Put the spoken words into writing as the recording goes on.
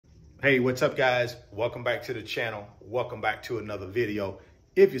Hey, what's up guys? Welcome back to the channel. Welcome back to another video.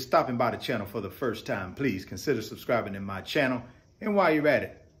 If you're stopping by the channel for the first time, please consider subscribing to my channel. And while you're at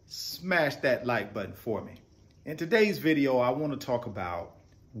it, smash that like button for me. In today's video, I want to talk about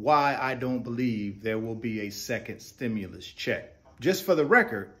why I don't believe there will be a second stimulus check. Just for the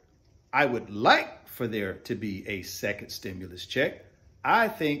record, I would like for there to be a second stimulus check. I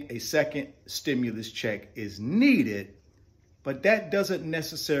think a second stimulus check is needed, but that doesn't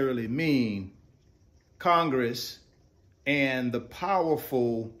necessarily mean Congress and the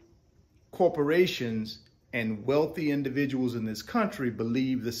powerful corporations and wealthy individuals in this country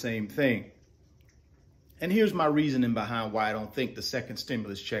believe the same thing. And here's my reasoning behind why I don't think the second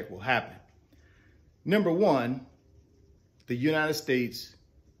stimulus check will happen. Number one, the United States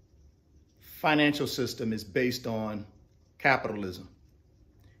financial system is based on capitalism.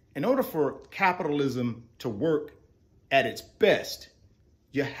 In order for capitalism to work at its best,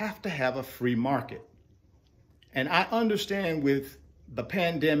 you have to have a free market. And I understand with the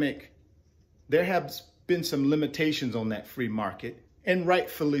pandemic, there have been some limitations on that free market, and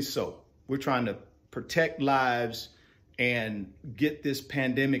rightfully so. We're trying to protect lives and get this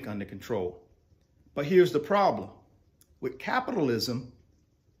pandemic under control. But here's the problem. With capitalism,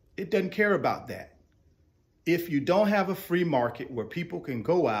 it doesn't care about that. If you don't have a free market where people can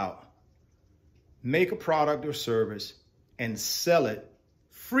go out, make a product or service, and sell it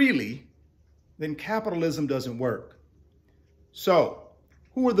freely, then capitalism doesn't work. So,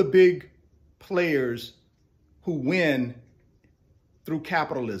 who are the big players who win through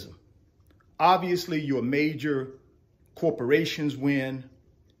capitalism? Obviously, your major corporations win,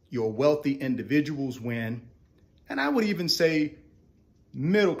 your wealthy individuals win, and I would even say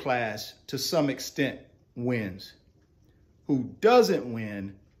middle class to some extent wins. Who doesn't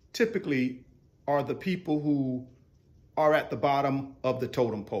win typically are the people who are at the bottom of the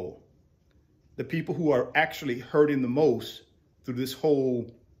totem pole. The people who are actually hurting the most through this whole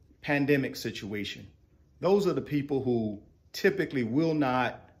pandemic situation. Those are the people who typically will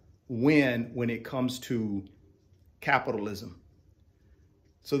not win when it comes to capitalism.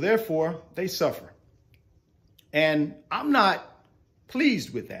 So therefore, they suffer. And I'm not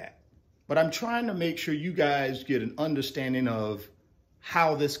pleased with that, but I'm trying to make sure you guys get an understanding of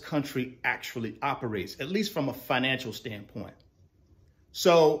how this country actually operates, at least from a financial standpoint.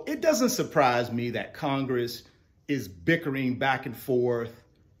 So it doesn't surprise me that Congress is bickering back and forth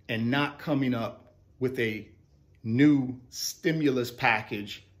and not coming up with a new stimulus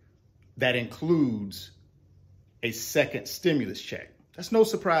package that includes a second stimulus check. That's no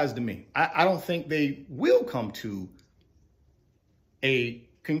surprise to me. I don't think they will come to a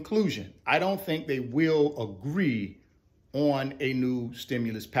conclusion. I don't think they will agree on a new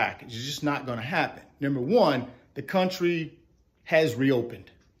stimulus package. It's just not going to happen. Number one, the country has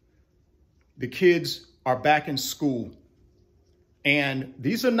reopened. The kids are back in school. And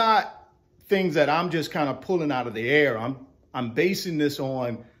these are not things that I'm just kind of pulling out of the air. I'm basing this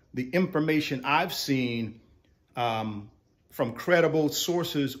on the information I've seen from credible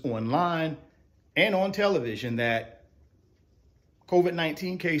sources online and on television that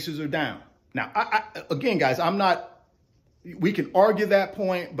COVID-19 cases are down. Now, again, guys, we can argue that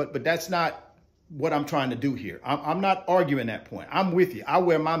point, but that's not what I'm trying to do here. I'm not arguing that point. I'm with you. I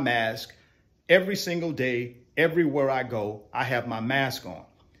wear my mask every single day, everywhere I go. I have my mask on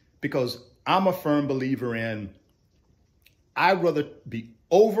because I'm a firm believer in I'd rather be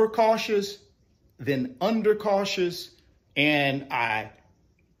overcautious than undercautious, and I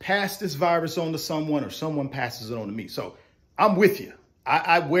pass this virus on to someone or someone passes it on to me. So I'm with you.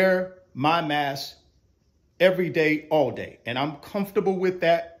 I wear my mask every day, all day. And I'm comfortable with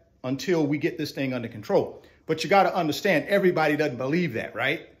that until we get this thing under control. But you got to understand, everybody doesn't believe that,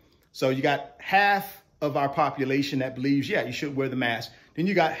 right? So you got half of our population that believes, yeah, you should wear the mask. Then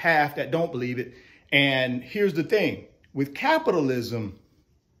you got half that don't believe it. And here's the thing. With capitalism,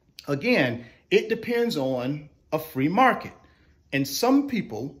 again, it depends on a free market. And some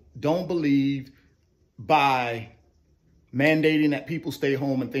people don't believe by mandating that people stay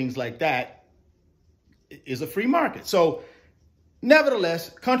home and things like that is a free market. So nevertheless,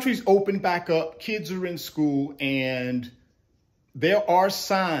 countries open back up, kids are in school, and there are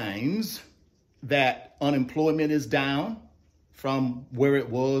signs that unemployment is down from where it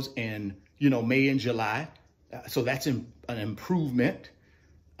was in, May and July. So that's an improvement.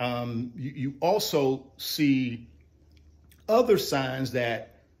 You also see other signs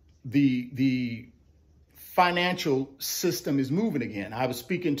that the financial system is moving again. I was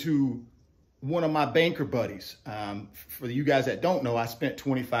speaking to one of my banker buddies. For you guys that don't know, I spent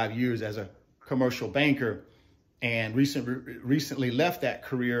 25 years as a commercial banker. and recently left that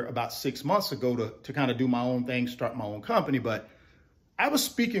career about 6 months ago to kind of do my own thing, start my own company. But I was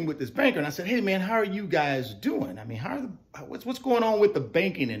speaking with this banker and I said, hey man, how are you guys doing? I mean, what's going on with the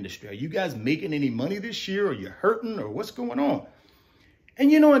banking industry? Are you guys making any money this year? Are you hurting or what's going on?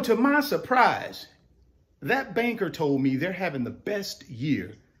 And and to my surprise, that banker told me they're having the best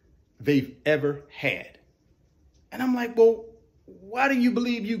year they've ever had. And I'm like, well, why do you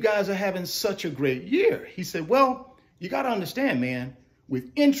believe you guys are having such a great year? He said, well, you got to understand, man,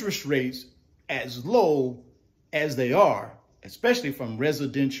 with interest rates as low as they are, especially from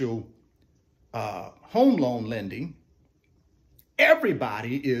residential home loan lending,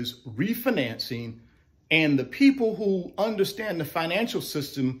 everybody is refinancing, and the people who understand the financial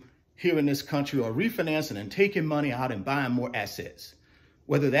system here in this country are refinancing and taking money out and buying more assets,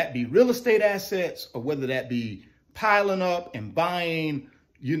 whether that be real estate assets or whether that be piling up and buying,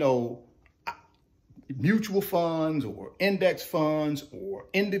 mutual funds or index funds or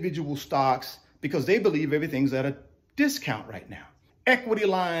individual stocks, because they believe everything's at a discount right now. Equity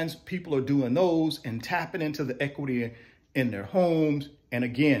lines, people are doing those and tapping into the equity in their homes. And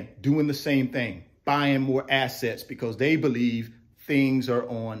again, doing the same thing, buying more assets because they believe things are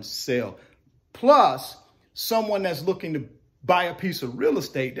on sale. Plus, someone that's looking to buy a piece of real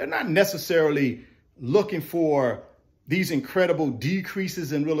estate, they're not necessarily looking for these incredible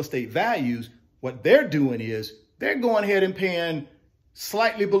decreases in real estate values. What they're doing is they're going ahead and paying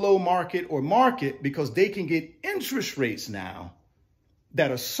slightly below market or market because they can get interest rates now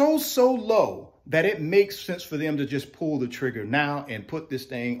that are so low that it makes sense for them to just pull the trigger now and put this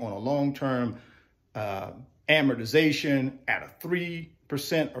thing on a long-term amortization at a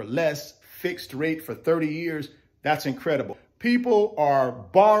 3% or less fixed rate for 30 years. That's incredible. People are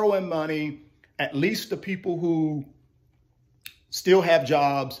borrowing money, at least the people who still have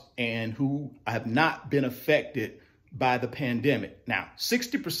jobs and who have not been affected by the pandemic. Now,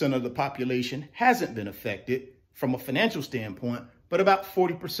 60% of the population hasn't been affected from a financial standpoint, but about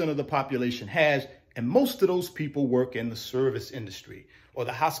 40% of the population has. And most of those people work in the service industry or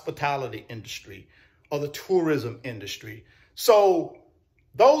the hospitality industry or the tourism industry. So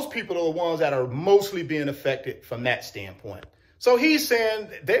those people are the ones that are mostly being affected from that standpoint. So he's saying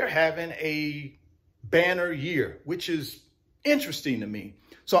they're having a banner year, which is interesting to me.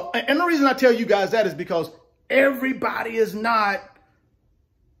 So, and the reason I tell you guys that is because everybody is not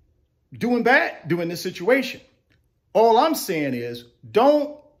doing bad during this situation. All I'm saying is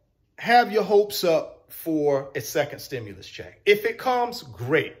don't have your hopes up for a second stimulus check. If it comes,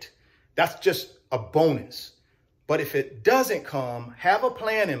 great. That's just a bonus. But if it doesn't come, have a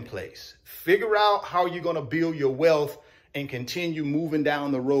plan in place. Figure out how you're going to build your wealth and continue moving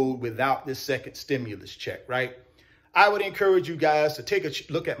down the road without this second stimulus check, right? I would encourage you guys to take a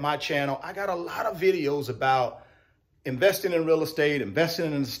look at my channel. I got a lot of videos about investing in real estate,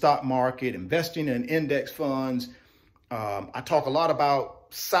 investing in the stock market, investing in index funds. I talk a lot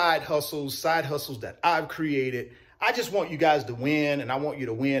about side hustles that I've created. I just want you guys to win, and I want you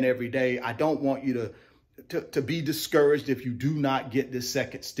to win every day. I don't want you to be discouraged if you do not get this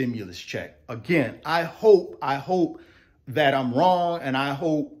second stimulus check. Again, I hope that I'm wrong, and I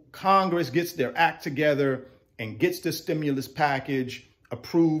hope Congress gets their act together and gets the stimulus package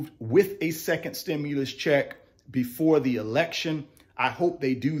approved with a second stimulus check before the election. I hope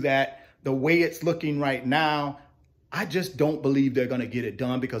they do that. The way it's looking right now, I just don't believe they're going to get it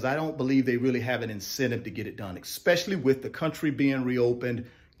done because I don't believe they really have an incentive to get it done, especially with the country being reopened.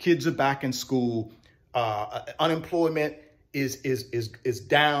 Kids are back in school. Unemployment is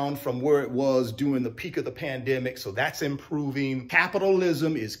down from where it was during the peak of the pandemic. So that's improving.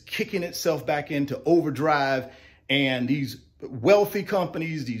 Capitalism is kicking itself back into overdrive. And these wealthy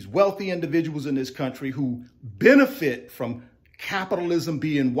companies, these wealthy individuals in this country who benefit from capitalism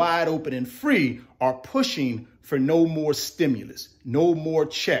being wide open and free are pushing for no more stimulus, no more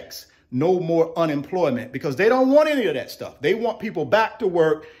checks, no more unemployment, because they don't want any of that stuff. They want people back to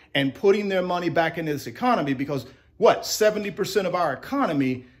work and putting their money back into this economy because 70% of our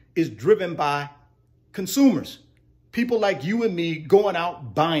economy is driven by consumers. People like you and me going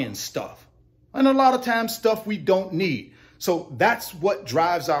out buying stuff. And a lot of times stuff we don't need. So that's what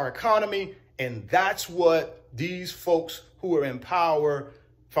drives our economy. And that's what these folks who are in power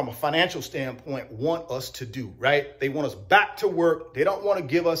from a financial standpoint want us to do, right? They want us back to work. They don't want to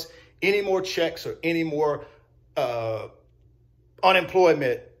give us any more checks or any more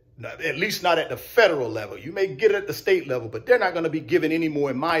unemployment. At least not at the federal level. You may get it at the state level, but they're not going to be given any more,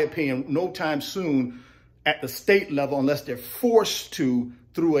 in my opinion, no time soon at the state level unless they're forced to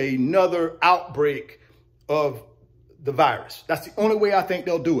through another outbreak of the virus. That's the only way I think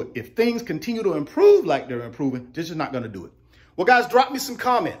they'll do it. If things continue to improve like they're improving, this is not going to do it. Well, guys, drop me some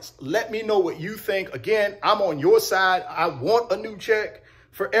comments. Let me know what you think. Again, I'm on your side. I want a new check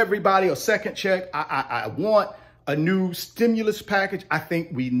for everybody, a second check. I want a new stimulus package. I think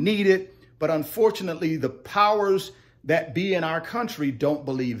we need it. But unfortunately, the powers that be in our country don't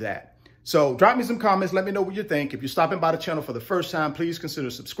believe that. So drop me some comments. Let me know what you think. If you're stopping by the channel for the first time, please consider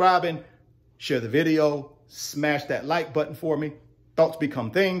subscribing, share the video, smash that like button for me. Thoughts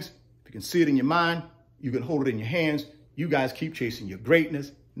become things. If you can see it in your mind, you can hold it in your hands. You guys keep chasing your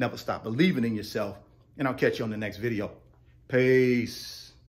greatness. Never stop believing in yourself. And I'll catch you on the next video. Peace.